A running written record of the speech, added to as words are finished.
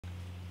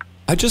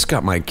I just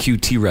got my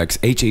QTrx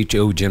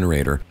HHO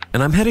generator,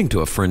 and I'm heading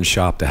to a friend's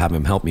shop to have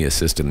him help me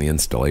assist in the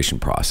installation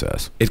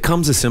process. It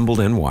comes assembled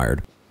and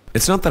wired.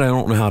 It's not that I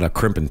don't know how to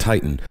crimp and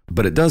tighten,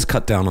 but it does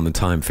cut down on the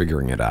time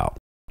figuring it out.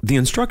 The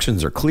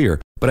instructions are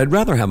clear, but I'd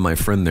rather have my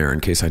friend there in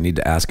case I need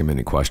to ask him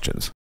any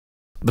questions.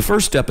 The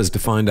first step is to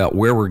find out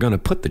where we're going to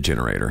put the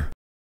generator.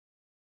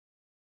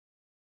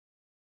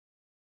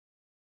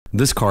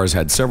 This car's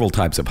had several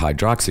types of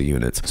hydroxy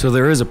units, so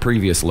there is a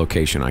previous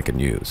location I can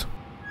use.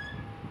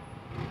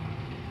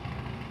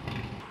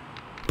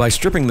 By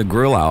stripping the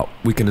grill out,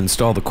 we can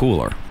install the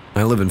cooler.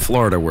 I live in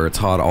Florida where it's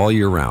hot all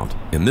year round.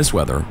 In this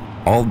weather,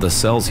 all of the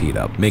cells heat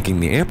up, making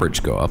the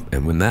amperage go up,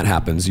 and when that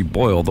happens, you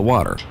boil the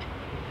water.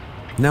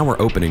 Now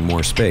we're opening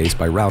more space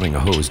by routing a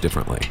hose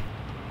differently.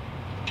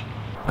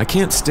 I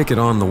can't stick it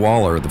on the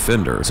wall or the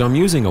fender, so I'm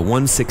using a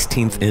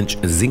 1/16 inch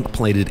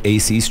zinc-plated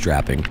AC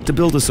strapping to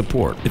build a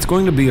support. It's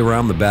going to be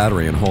around the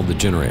battery and hold the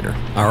generator.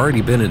 I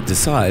already bent it to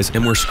size,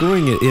 and we're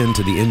screwing it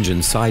into the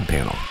engine's side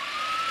panel.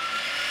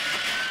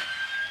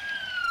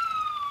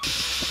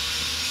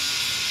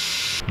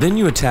 Then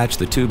you attach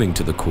the tubing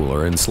to the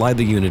cooler and slide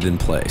the unit in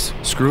place.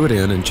 Screw it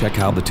in and check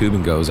how the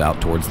tubing goes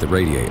out towards the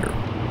radiator.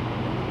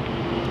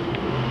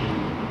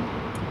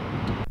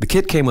 The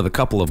kit came with a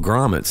couple of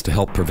grommets to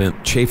help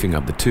prevent chafing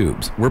of the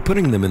tubes. We're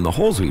putting them in the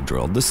holes we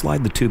drilled to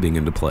slide the tubing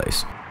into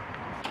place.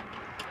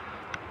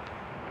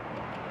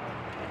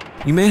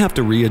 You may have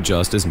to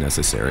readjust as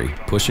necessary,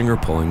 pushing or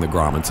pulling the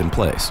grommets in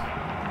place.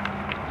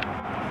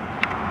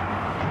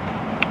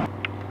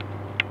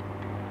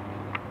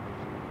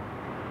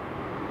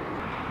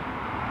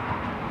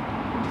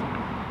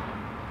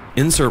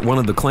 Insert one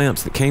of the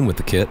clamps that came with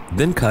the kit,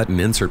 then cut and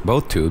insert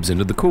both tubes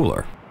into the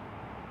cooler.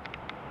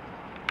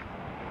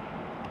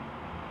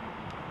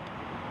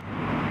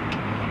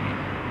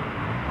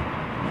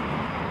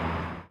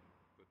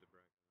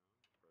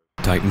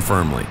 Tighten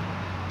firmly.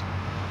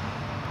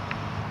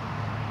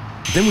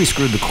 Then we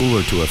screwed the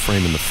cooler to a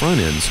frame in the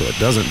front end so it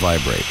doesn't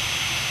vibrate.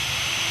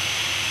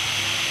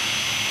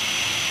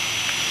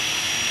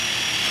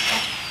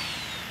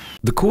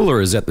 The cooler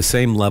is at the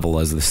same level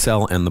as the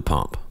cell and the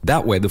pump.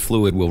 That way the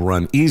fluid will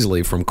run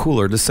easily from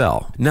cooler to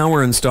cell. Now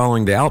we're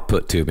installing the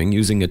output tubing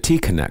using a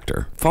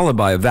T-connector, followed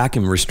by a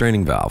vacuum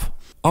restraining valve.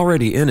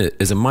 Already in it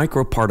is a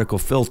microparticle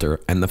filter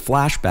and the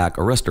flashback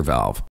arrestor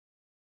valve.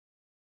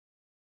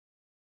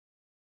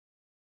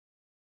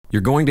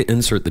 You're going to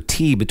insert the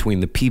T between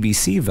the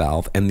PVC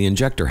valve and the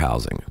injector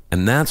housing,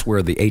 and that's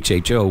where the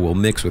HHO will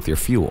mix with your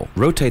fuel.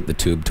 Rotate the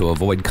tube to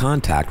avoid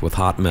contact with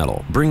hot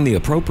metal. Bring the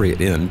appropriate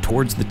end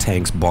towards the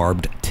tank's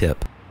barbed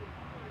tip.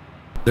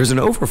 There's an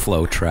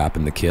overflow trap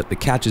in the kit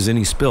that catches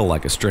any spill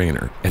like a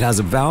strainer. It has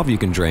a valve you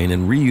can drain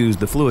and reuse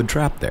the fluid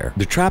trapped there.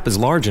 The trap is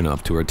large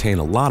enough to retain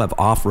a lot of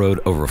off-road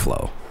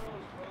overflow.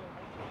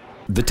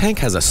 The tank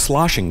has a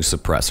sloshing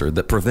suppressor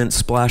that prevents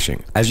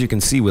splashing, as you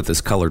can see with this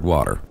colored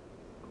water.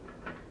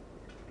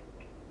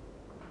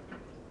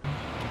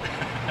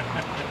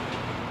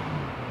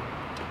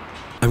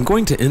 I'm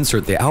going to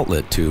insert the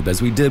outlet tube as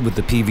we did with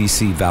the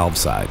PVC valve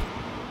side.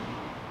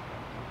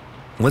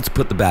 Let's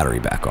put the battery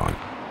back on.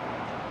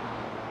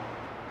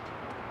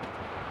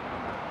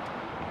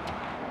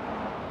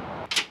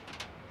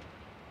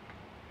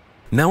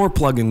 Now we're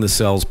plugging the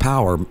cell's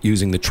power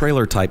using the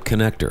trailer type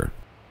connector.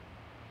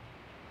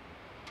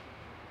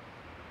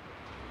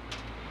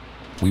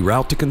 We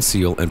route to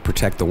conceal and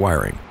protect the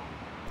wiring,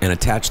 and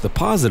attach the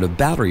positive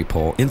battery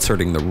pole,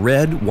 inserting the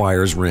red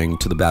wires ring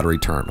to the battery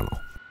terminal.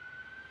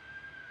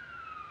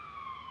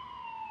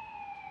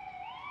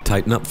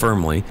 Tighten up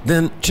firmly,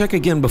 then check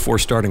again before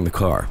starting the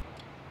car.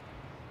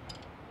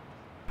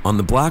 On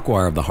the black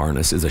wire of the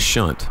harness is a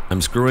shunt.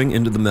 I'm screwing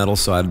into the metal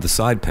side of the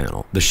side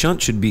panel. The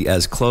shunt should be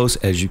as close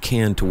as you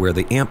can to where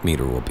the amp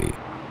meter will be.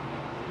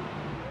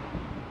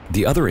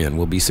 The other end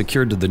will be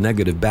secured to the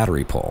negative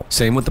battery pole.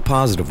 Same with the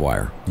positive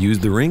wire. Use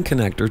the ring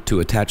connector to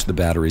attach the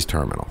battery's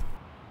terminal.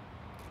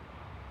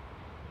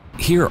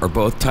 Here are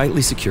both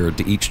tightly secured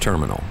to each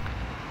terminal.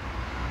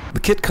 The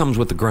kit comes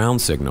with the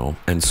ground signal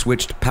and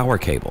switched power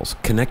cables.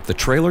 Connect the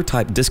trailer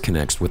type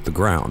disconnects with the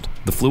ground,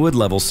 the fluid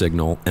level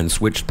signal, and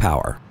switched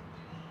power.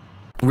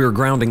 We are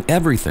grounding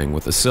everything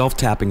with a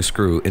self-tapping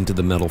screw into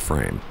the metal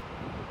frame.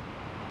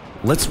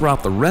 Let's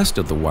route the rest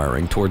of the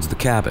wiring towards the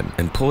cabin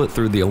and pull it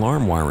through the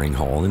alarm wiring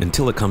hole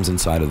until it comes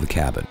inside of the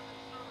cabin.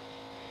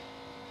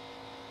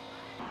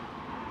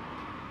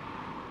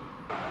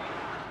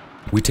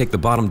 We take the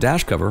bottom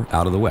dash cover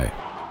out of the way.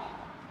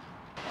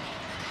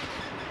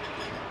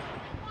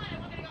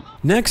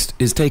 Next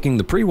is taking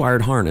the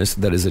pre-wired harness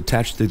that is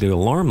attached to the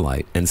alarm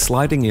light and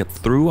sliding it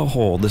through a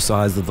hole the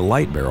size of the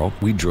light barrel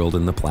we drilled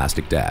in the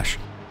plastic dash.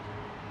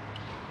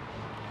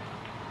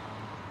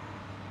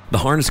 The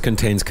harness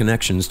contains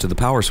connections to the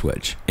power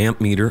switch,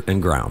 amp meter,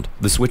 and ground.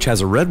 The switch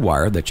has a red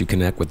wire that you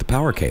connect with the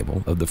power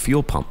cable of the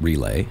fuel pump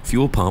relay,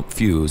 fuel pump,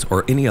 fuse,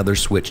 or any other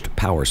switched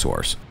power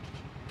source.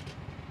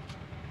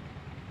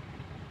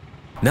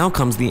 Now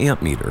comes the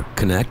amp meter.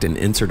 Connect and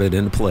insert it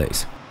into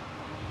place.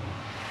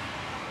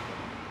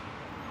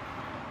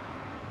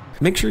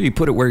 Make sure you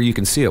put it where you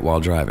can see it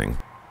while driving.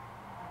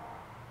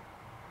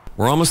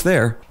 We're almost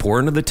there. Pour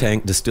into the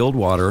tank distilled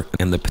water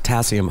and the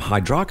potassium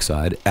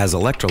hydroxide as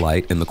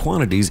electrolyte in the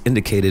quantities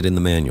indicated in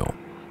the manual.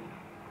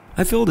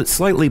 I filled it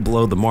slightly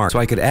below the mark so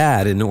I could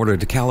add in order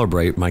to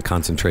calibrate my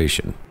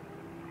concentration.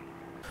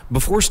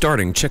 Before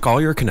starting, check all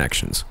your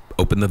connections.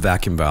 Open the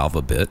vacuum valve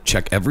a bit,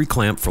 check every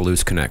clamp for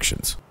loose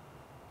connections.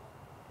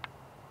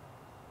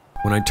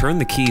 When I turn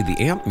the key, the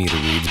amp meter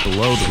reads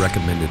below the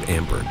recommended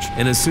amperage,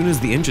 and as soon as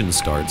the engine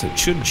starts, it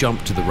should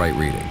jump to the right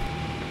reading.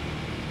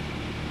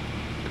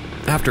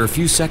 After a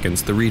few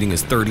seconds, the reading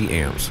is 30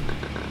 amps.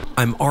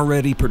 I'm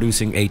already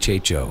producing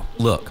HHO.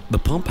 Look, the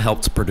pump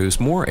helps produce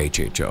more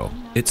HHO.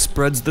 It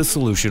spreads the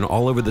solution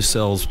all over the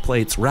cell's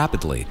plates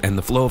rapidly, and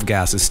the flow of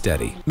gas is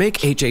steady. Make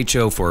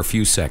HHO for a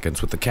few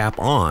seconds with the cap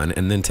on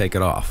and then take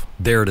it off.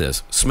 There it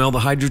is. Smell the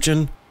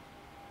hydrogen?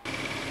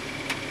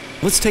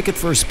 Let's take it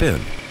for a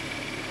spin.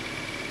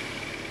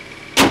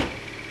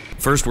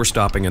 First, we're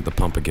stopping at the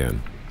pump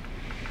again.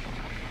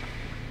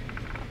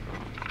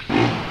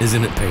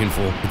 Isn't it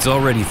painful? It's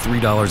already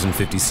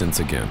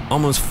 $3.50 again.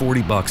 Almost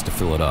 40 bucks to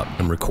fill it up.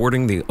 I'm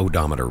recording the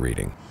odometer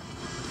reading.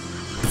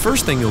 The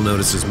first thing you'll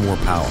notice is more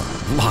power.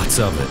 Lots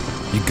of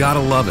it. You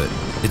gotta love it.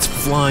 It's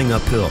flying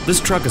uphill.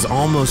 This truck is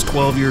almost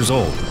 12 years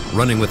old,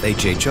 running with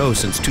HHO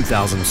since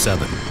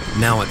 2007.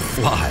 Now it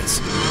flies.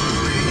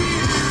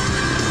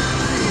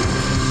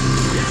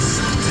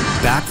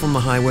 Back from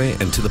the highway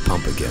and to the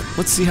pump again.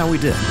 Let's see how we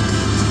did.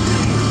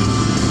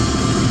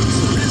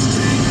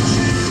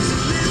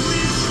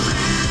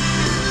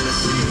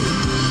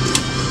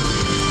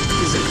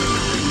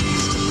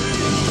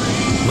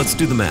 Let's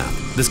do the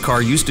math. This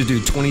car used to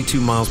do 22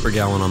 miles per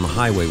gallon on the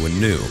highway when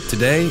new.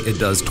 Today, it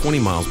does 20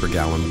 miles per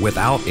gallon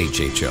without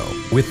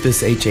HHO. With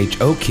this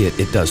HHO kit,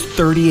 it does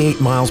 38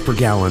 miles per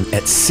gallon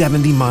at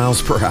 70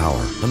 miles per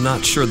hour. I'm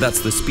not sure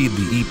that's the speed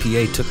the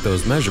EPA took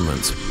those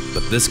measurements,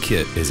 but this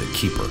kit is a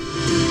keeper.